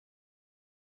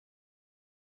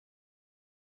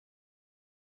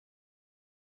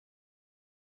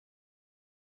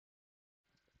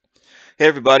Hey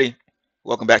everybody,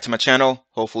 welcome back to my channel.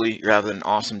 Hopefully you're having an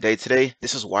awesome day today.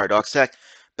 This is WireDogSec,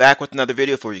 back with another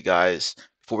video for you guys.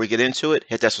 Before we get into it,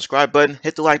 hit that subscribe button,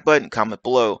 hit the like button, comment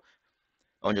below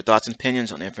on your thoughts and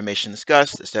opinions on the information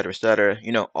discussed, etc.,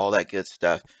 all that good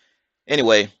stuff.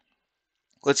 Anyway,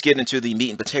 let's get into the meat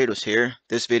and potatoes here.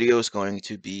 This video is going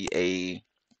to be a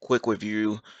quick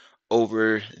review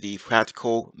over the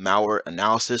practical malware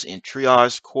analysis and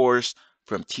triage course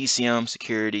from TCM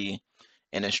Security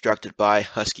and instructed by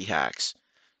Husky Hacks.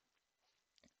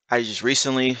 I just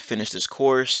recently finished this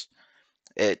course.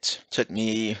 It took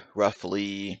me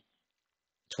roughly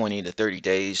 20 to 30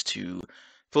 days to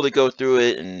fully go through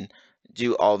it and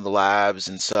do all the labs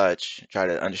and such, try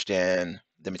to understand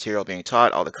the material being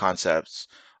taught, all the concepts,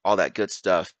 all that good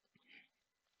stuff.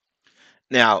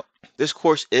 Now, this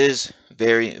course is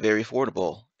very, very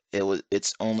affordable.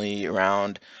 It's only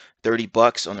around 30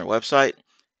 bucks on their website,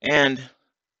 and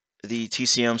the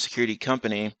TCM security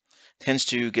company tends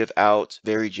to give out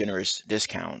very generous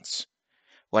discounts.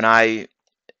 When I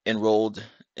enrolled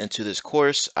into this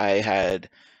course, I had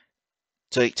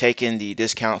taken the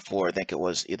discount for, I think it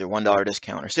was either $1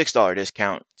 discount or $6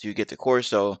 discount to get the course.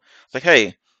 So it's like,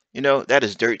 hey, that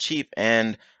is dirt cheap.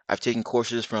 And I've taken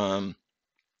courses from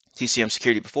TCM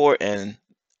Security before, and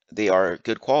they are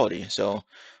good quality. So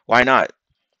why not?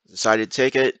 Decided to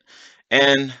take it,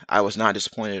 and I was not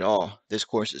disappointed at all. This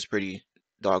course is pretty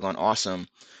doggone awesome,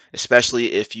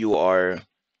 especially if you are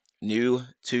new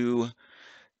to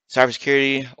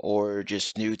cybersecurity or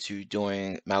just new to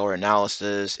doing malware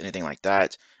analysis, anything like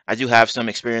that. I do have some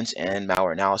experience in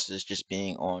malware analysis, just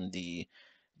being on the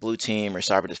blue team or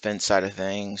cyber defense side of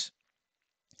things.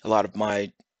 A lot of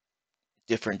my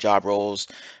different job roles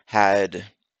had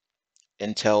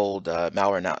entailed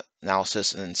malware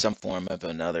analysis in some form of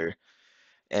another,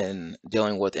 and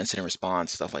dealing with incident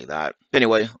response, stuff like that.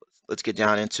 Anyway, let's get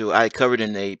down into, I covered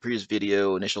in a previous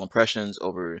video initial impressions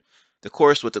over the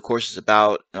course, what the course is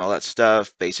about, and all that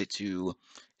stuff, basic to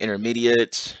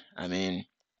intermediate. I mean,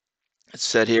 it's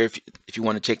said here, if you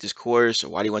want to take this course, or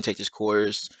why do you want to take this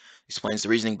course, explains the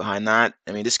reasoning behind that.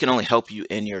 I mean, this can only help you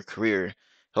in your career,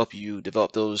 help you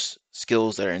develop those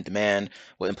skills that are in demand,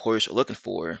 what employers are looking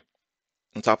for.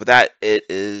 On top of that, it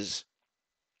is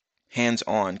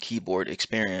hands-on keyboard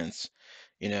experience.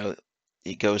 You know,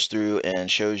 it goes through and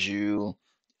shows you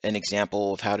an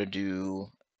example of how to do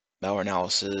malware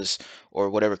analysis or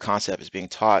whatever concept is being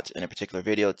taught in a particular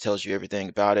video. It tells you everything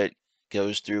about it,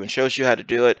 goes through and shows you how to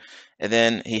do it, and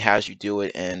then he has you do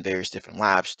it in various different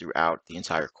labs throughout the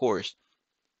entire course.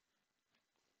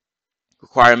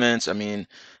 Requirements, I mean,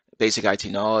 basic IT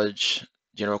knowledge,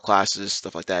 general classes,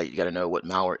 stuff like that. You got to know what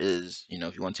malware is,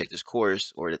 if you want to take this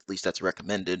course, or at least that's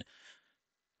recommended.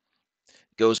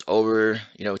 Goes over,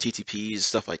 TTPs,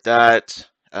 stuff like that.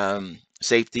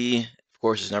 Safety, of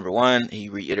course, is number one. He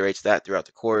reiterates that throughout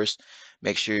the course.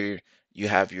 Make sure you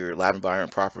have your lab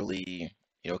environment properly,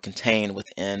 contained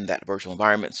within that virtual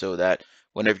environment so that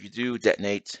whenever you do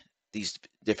detonate these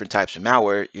different types of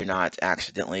malware, you're not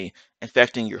accidentally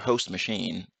infecting your host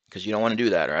machine, because you don't want to do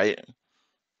that, right?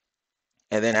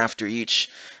 And then after each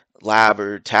lab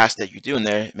or task that you're doing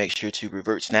there, make sure to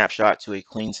revert snapshot to a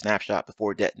clean snapshot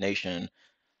before detonation.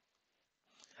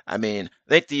 I mean, I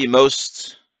think the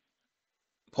most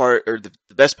part, or the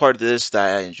best part of this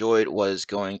that I enjoyed, was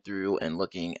going through and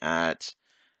looking at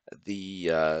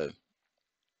the,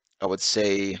 I would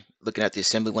say, looking at the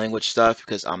assembly language stuff,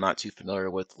 because I'm not too familiar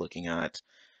with looking at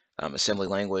assembly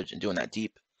language and doing that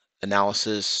deep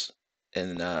analysis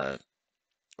and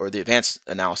or the advanced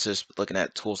analysis, looking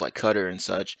at tools like Cutter and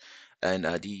such, and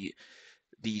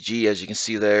DG, as you can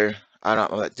see there. I'm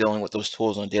not dealing with those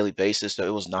tools on a daily basis, so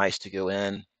it was nice to go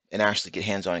in and actually get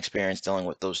hands-on experience dealing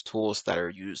with those tools that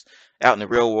are used out in the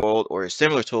real world, or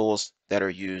similar tools that are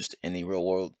used in the real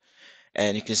world.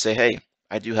 And you can say, hey,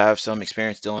 I do have some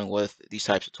experience dealing with these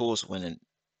types of tools when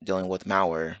dealing with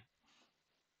malware.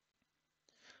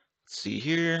 Let's see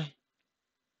here.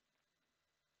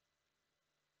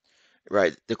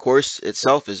 Right, the course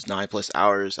itself is 9+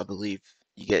 hours. I believe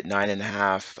you get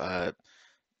 9.5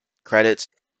 credits.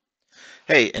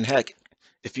 Hey, and heck,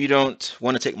 if you don't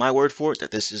want to take my word for it that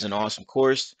this is an awesome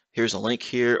course, here's a link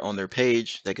here on their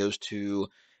page that goes to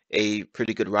a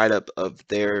pretty good write-up of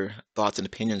their thoughts and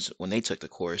opinions when they took the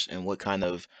course and what kind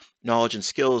of knowledge and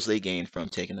skills they gained from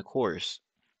taking the course.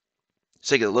 Let's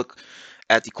take a look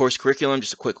at the course curriculum,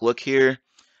 just a quick look here.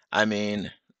 I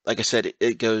mean, like I said,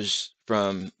 it goes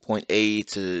from point A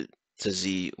to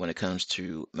Z when it comes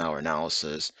to malware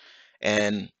analysis.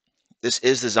 And this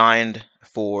is designed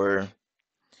for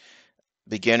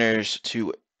beginners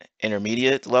to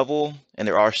intermediate level, and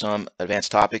there are some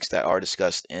advanced topics that are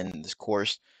discussed in this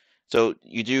course. So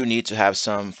you do need to have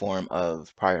some form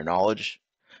of prior knowledge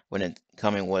when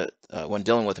dealing with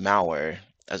malware.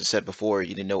 As I said before,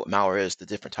 you need to know what malware is, the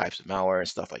different types of malware and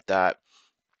stuff like that.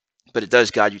 But it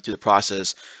does guide you through the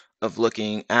process of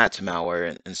looking at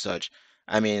malware and such.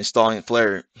 I mean, installing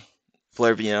Flare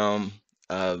VM,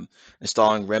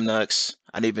 installing Remnux.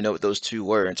 I didn't even know what those two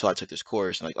were until I took this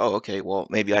course. I'm like, oh, okay, well,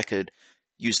 maybe I could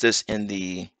use this in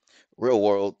the real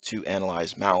world to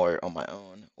analyze malware on my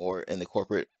own or in the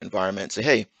corporate environment.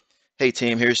 Say, hey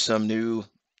team, here's some new,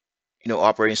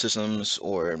 operating systems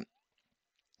or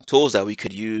tools that we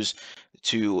could use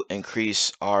to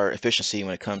increase our efficiency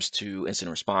when it comes to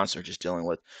incident response or just dealing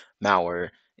with malware,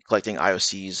 collecting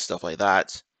IOCs, stuff like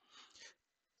that.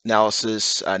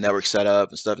 Analysis, network setup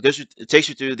and stuff. It takes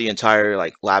you through the entire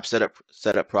like lab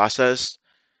setup process.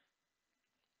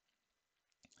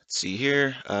 Let's see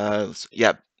here.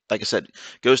 Yeah, like I said,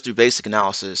 goes through basic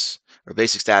analysis or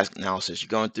basic static analysis. You're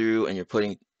going through and you're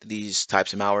putting these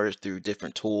types of malware through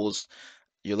different tools.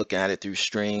 You're looking at it through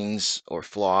strings or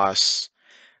floss.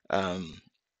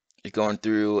 You're going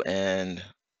through and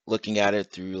looking at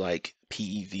it through like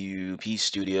PEView,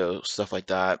 PStudio, stuff like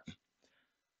that.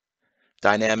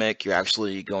 Dynamic, you're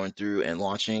actually going through and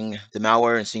launching the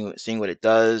malware and seeing what it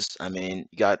does. I mean,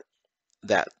 you got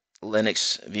that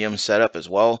Linux VM setup as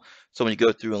well. So when you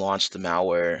go through and launch the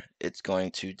malware, it's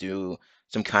going to do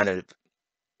some kind of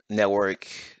network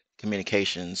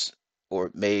communications, or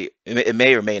it may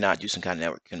or may not do some kind of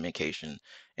network communication.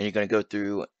 And you're going to go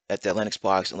through at that Linux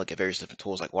box and look at various different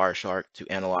tools like Wireshark to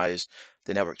analyze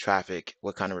the network traffic,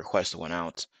 what kind of requests went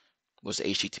out, was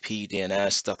HTTP,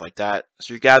 DNS, stuff like that.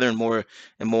 So you're gathering more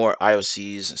and more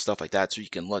IOCs and stuff like that, so you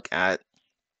can look at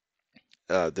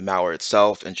the malware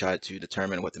itself and try to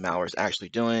determine what the malware is actually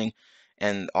doing,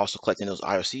 and also collecting those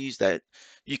IOCs that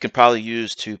you can probably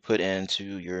use to put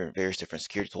into your various different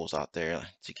security tools out there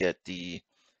to get the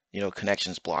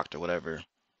connections blocked or whatever.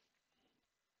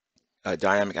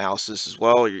 Dynamic analysis as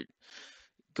well. You're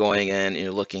going in and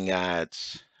you're looking at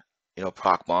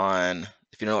Procmon.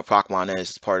 If you know what Procmon is,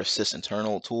 it's part of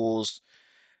sysinternal tools.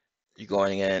 You're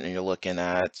going in and you're looking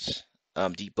at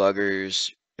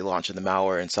debuggers. You're launching the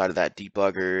malware inside of that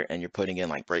debugger, and you're putting in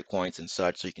like breakpoints and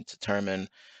such, so you can determine,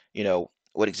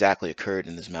 what exactly occurred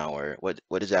in this malware.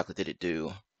 What exactly did it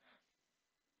do?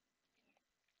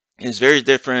 And it's very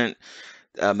different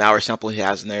malware sample he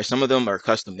has in there. Some of them are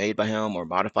custom made by him or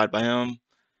modified by him.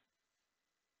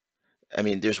 I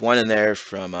mean, there's one in there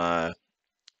from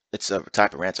it's a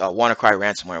type of WannaCry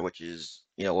ransomware, which is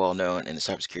well known in the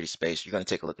cybersecurity space. You're going to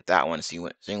take a look at that one and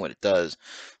seeing what it does,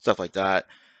 stuff like that.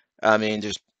 I mean,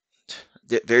 there's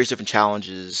various different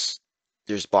challenges.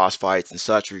 There's boss fights and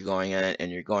such where you're going in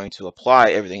and you're going to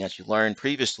apply everything that you learned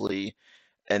previously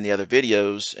in the other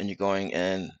videos, and you're going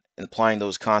in and applying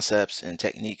those concepts and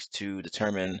techniques to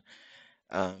determine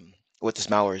what this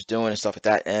malware is doing and stuff like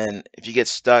that. And if you get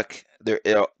stuck, there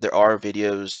are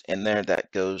videos in there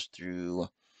that goes through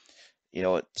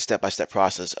step-by-step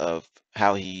process of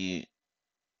how he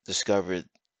discovered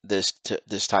this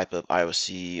type of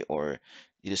IOC, or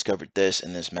you discovered this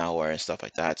in this malware and stuff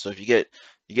like that. So if you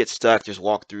get stuck, there's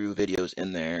walkthrough videos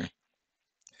in there.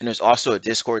 And there's also a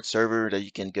Discord server that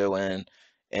you can go in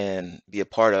and be a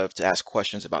part of to ask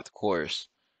questions about the course.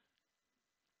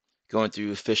 Going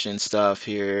through phishing stuff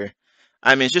here.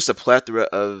 I mean, it's just a plethora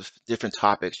of different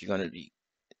topics you're going to be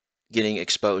getting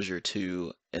exposure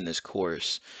to in this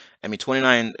course. I mean,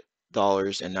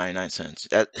 $29.99.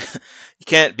 That you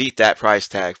can't beat that price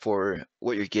tag for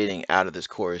what you're getting out of this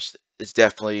course. It's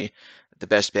definitely the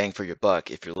best bang for your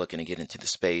buck if you're looking to get into the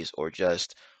space or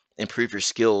just improve your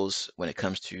skills when it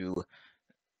comes to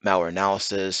malware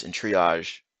analysis and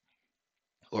triage,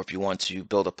 or if you want to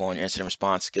build up on your incident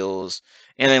response skills,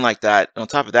 anything like that. On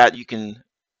top of that, you can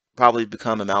probably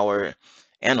become a malware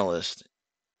analyst.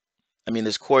 I mean,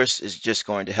 this course is just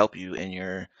going to help you in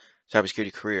your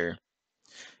cybersecurity career.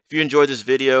 If you enjoyed this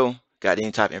video, got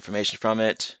any type of information from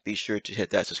it, be sure to hit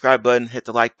that subscribe button, hit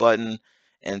the like button,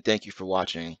 and thank you for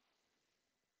watching.